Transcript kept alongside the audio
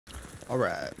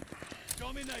Alright.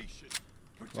 Domination.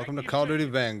 Welcome to Call of Duty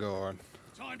Vanguard.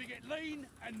 Time to get lean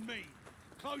and mean.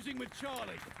 Closing with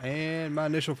Charlie. And my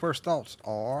initial first thoughts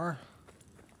are...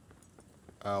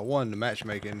 one, the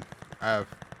matchmaking. I've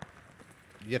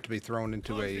yet to be thrown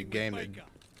into a game that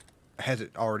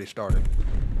hasn't already started.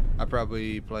 I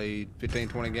probably played 15,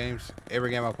 20 games.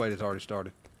 Every game I played has already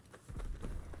started.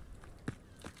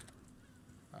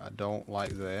 I don't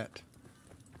like that.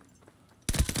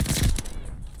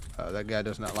 That guy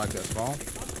does not like that spawn.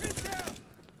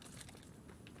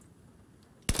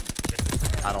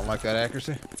 I don't like that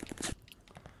accuracy.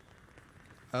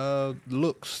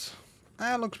 Looks.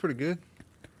 Looks pretty good.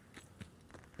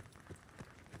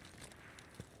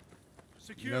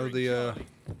 You know, the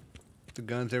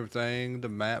guns, everything, the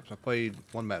maps. I played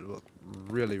one map that looked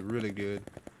really, really good.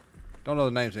 Don't know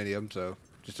the names of any of them, so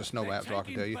just a snow map, so I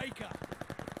can tell you.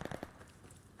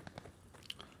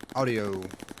 Audio.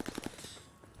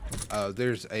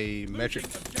 There's a metric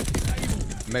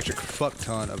fuck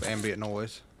ton of ambient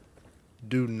noise.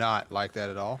 Do not like that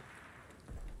at all.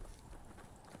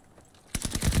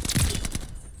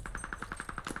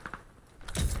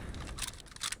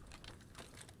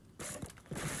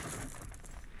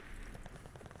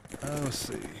 Let's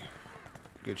see.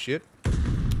 Good shit.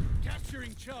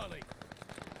 Capturing Charlie.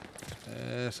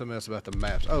 Something else about the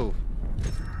maps. Oh,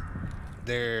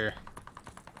 they're.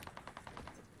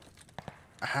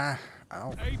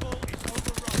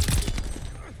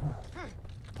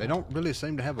 They don't really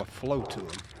seem to have a flow to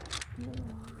them.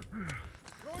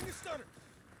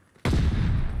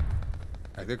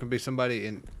 Like there can be somebody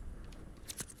in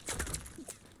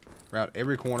around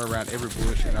every corner, around every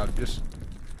bush, and I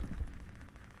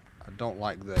don't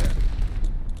like that.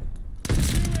 New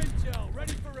intel,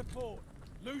 ready for report.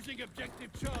 Losing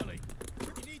objective Charlie.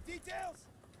 You need details?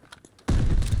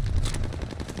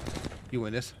 You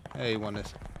win this. Hey, you won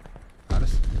this.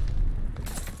 Honest.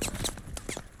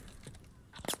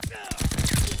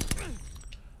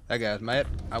 That guy's mad.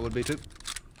 I would be too.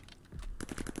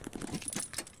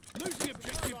 Losing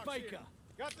objective Baker.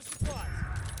 Got the supplies.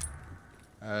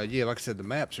 Yeah, like I said, the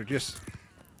maps are just,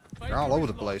 they're all over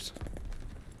the place.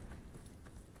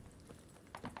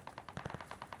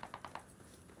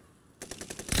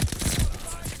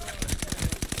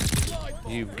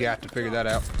 You've got to figure that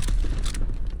out.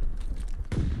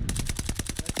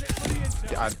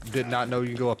 I did not know you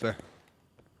can go up there.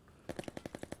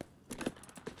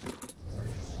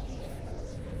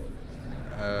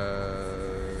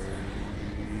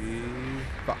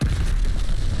 Fuck.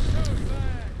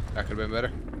 That could have been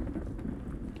better.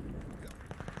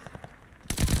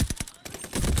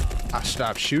 I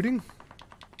stopped shooting.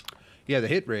 Yeah, the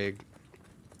hit rig.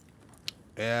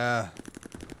 Yeah,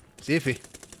 it's iffy.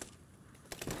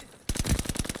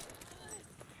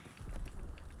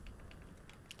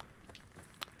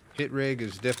 Hit rig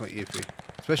is definitely iffy,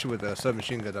 especially with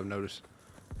submachine guns. I've noticed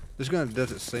this gun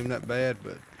doesn't seem that bad,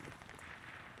 but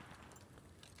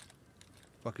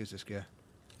fuck is this guy?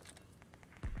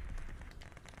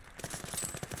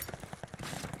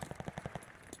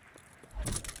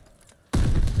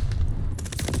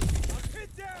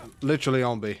 Literally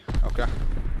on B. Okay.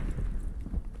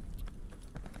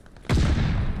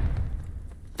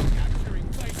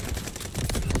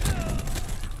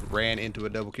 Ran into a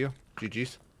double kill.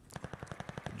 GG's.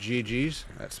 GG's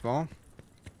at spawn.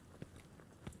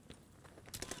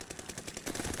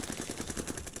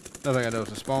 Nothing I know is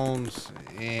the spawns.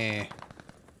 Eh.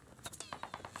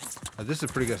 This is a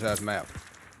pretty good sized map.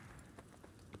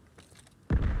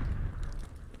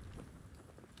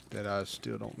 That I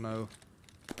still don't know.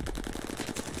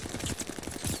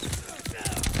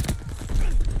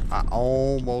 I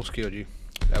almost killed you.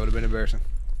 That would have been embarrassing.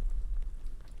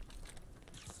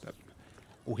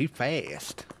 Oh, he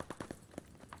fast.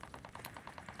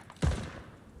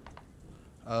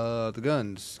 The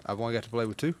guns. I've only got to play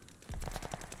with 2.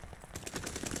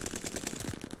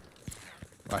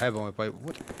 I have only played.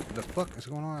 What the fuck is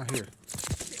going on out here?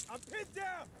 I'm pinned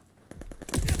down.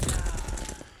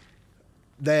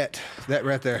 That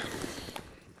right there.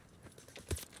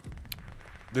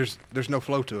 There's no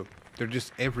flow to them. They're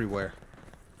just everywhere.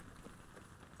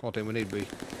 One thing we need to be.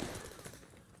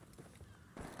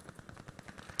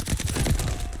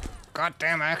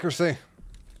 Goddamn accuracy.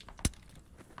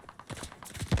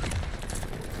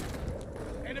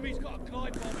 Enemy's got a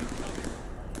glide bomb incoming.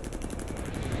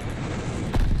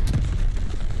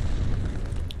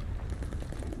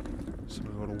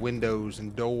 Some little windows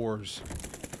and doors.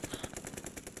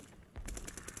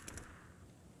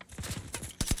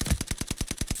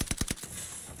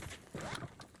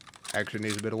 Actually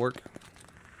needs a bit of work.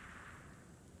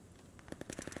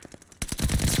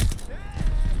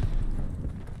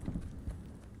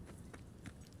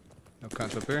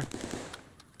 cunts up here.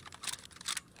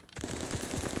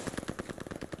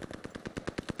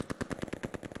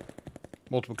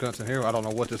 Multiple cunts in here. I don't know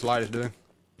what this light is doing.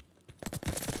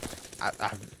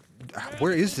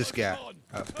 Where is this guy?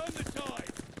 Oh. Turn the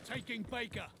tide. Taking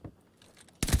Baker.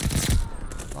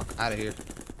 Fuck out of here.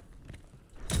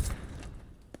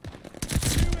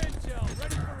 New intel.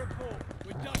 Ready for report.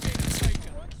 We're ducking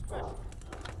Baker.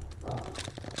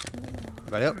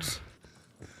 Anybody else?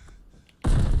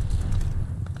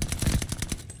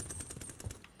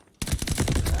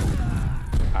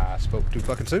 I spoke too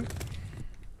fucking soon.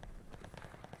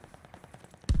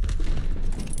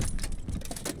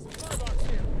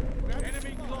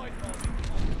 Enemy glide bomb.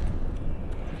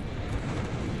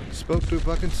 Spoke too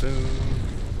fucking soon.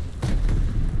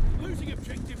 Losing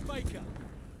objective Baker.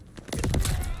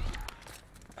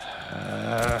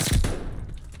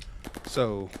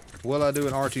 So, will I do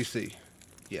an RTC?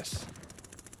 Yes.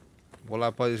 Will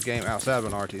I play this game outside of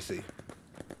an RTC?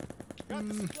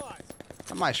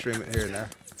 I might stream it here and there.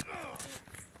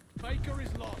 Baker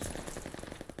is lost.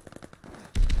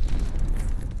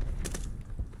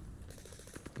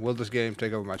 Will this game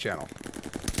take over my channel?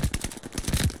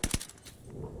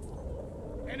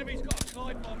 Enemy's got a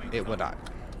glide bomb. It will not.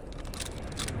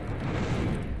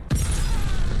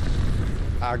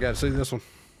 I gotta see this one.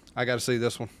 I gotta see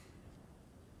this one.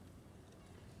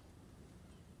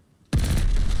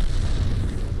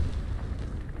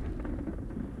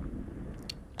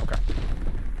 Okay.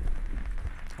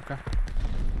 Okay.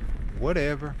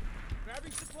 Whatever.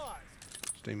 Grabbing supplies.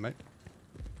 Teammate.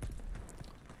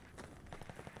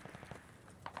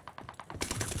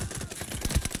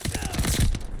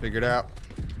 Figured out.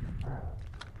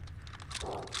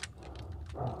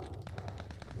 Got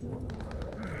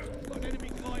an enemy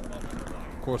glide bomb on the way.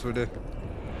 Of course we did.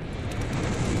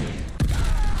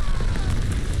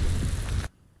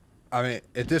 I mean,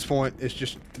 at this point, it's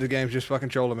just, the game's just fucking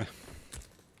trolling me.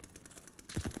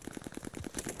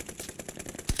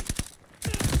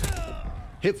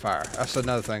 Hipfire. That's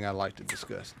another thing I'd like to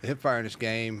discuss. The hipfire in this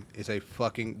game is a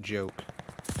fucking joke.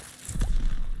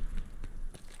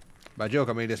 By joke,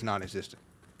 I mean it's non-existent.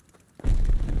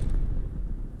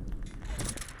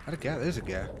 How'd a guy? There's a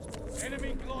guy.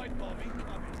 Enemy glide bomb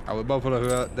incoming. Oh, we both know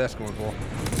who that's going for.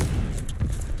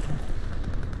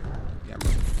 Yeah,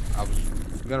 I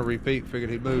was gonna repeat,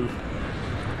 figured he'd move.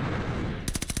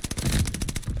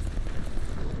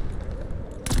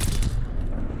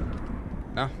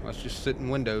 No, let's just sit in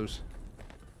windows.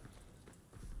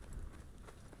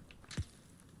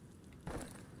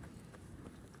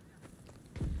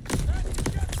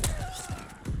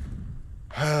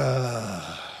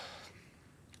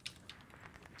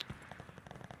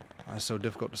 It's so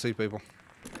difficult to see people.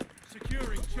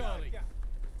 Securing Charlie.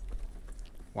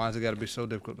 Why has it got to be so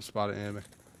difficult to spot an enemy?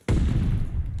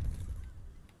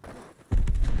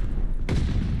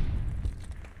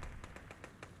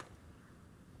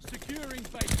 Securing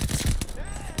Baker.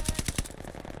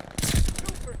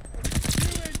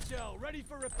 New intel. Ready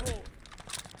for report.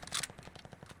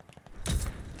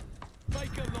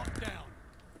 Baker locked down.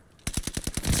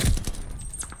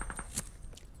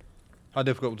 How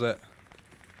difficult was that?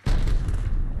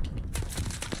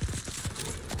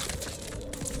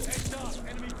 Heads up.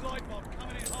 Enemy glide bomb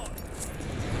coming in hot.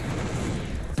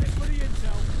 Set for the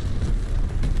intel.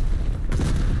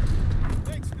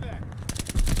 Thanks for that.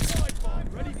 Glide bomb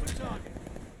ready for target.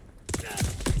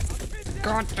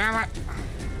 God damn it!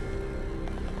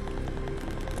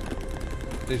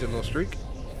 Decent little streak.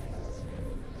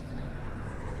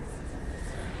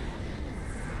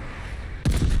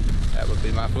 That would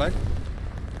be my flag.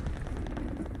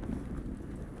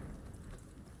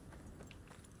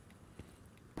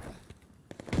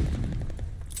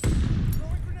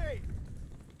 Throwing grenade.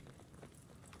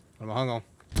 What am I hung on?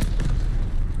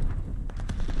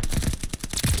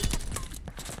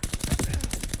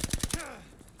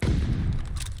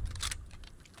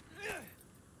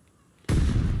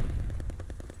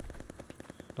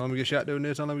 Don't let me get shot doing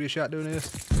this. Don't let me get shot doing this.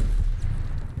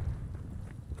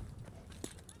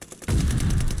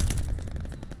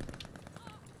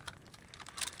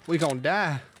 We gonna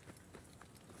die.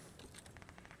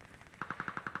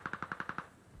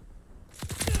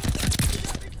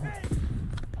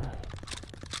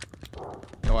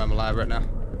 No, I'm alive right now.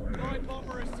 Glide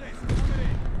bomber assist coming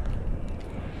in.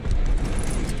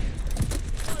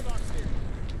 Skybox here.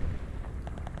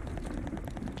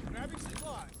 Grabbing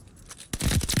supplies.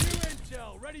 New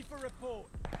intel ready for report.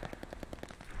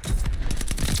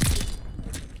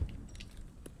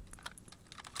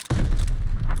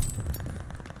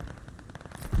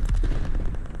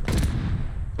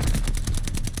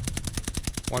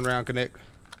 One round connect.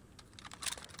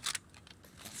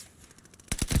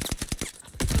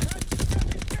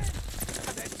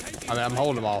 I mean, I'm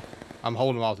holding them off. I'm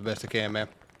holding them off the best I can, man.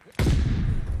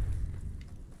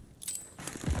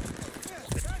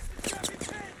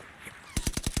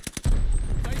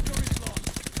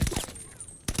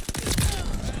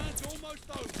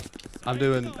 I'm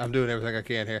doing everything I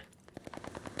can here.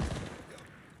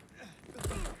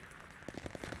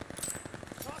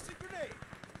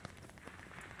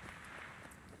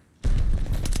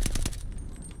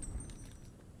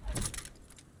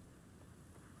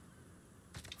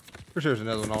 For sure there's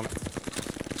another one on it.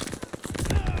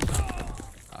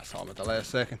 I saw him at the last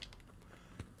second.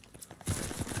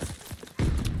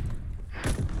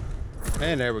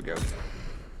 And there we go.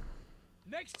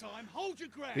 Next time, hold your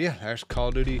ground. Yeah, there's Call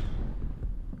of Duty.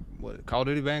 What? Call of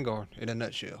Duty Vanguard in a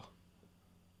nutshell.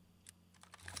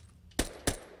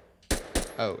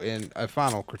 Oh, and a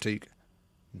final critique.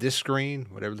 This screen,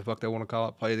 whatever the fuck they want to call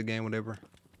it, play the game, whatever,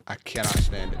 I cannot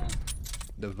stand it.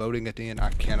 The voting at the end, I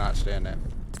cannot stand that.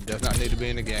 It does not need to be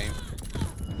in the game.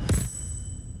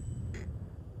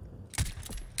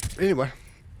 Anyway,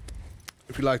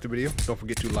 if you liked the video, don't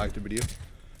forget to like the video.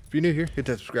 If you're new here, hit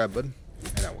that subscribe button,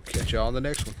 and I will catch y'all on the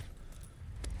next one.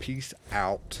 Peace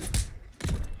out.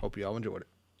 Hope y'all enjoyed it.